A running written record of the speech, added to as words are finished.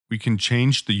We can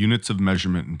change the units of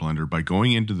measurement in Blender by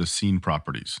going into the scene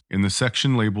properties. In the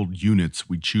section labeled units,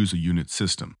 we choose a unit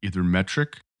system, either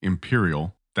metric,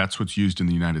 imperial, that's what's used in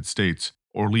the United States,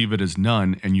 or leave it as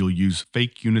none and you'll use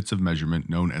fake units of measurement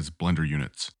known as Blender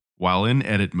units. While in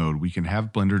edit mode, we can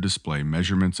have Blender display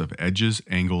measurements of edges,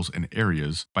 angles, and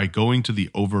areas by going to the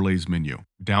overlays menu.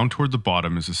 Down toward the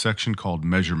bottom is a section called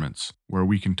measurements, where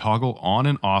we can toggle on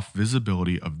and off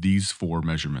visibility of these 4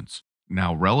 measurements.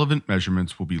 Now relevant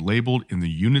measurements will be labeled in the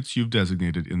units you've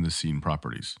designated in the scene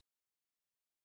properties.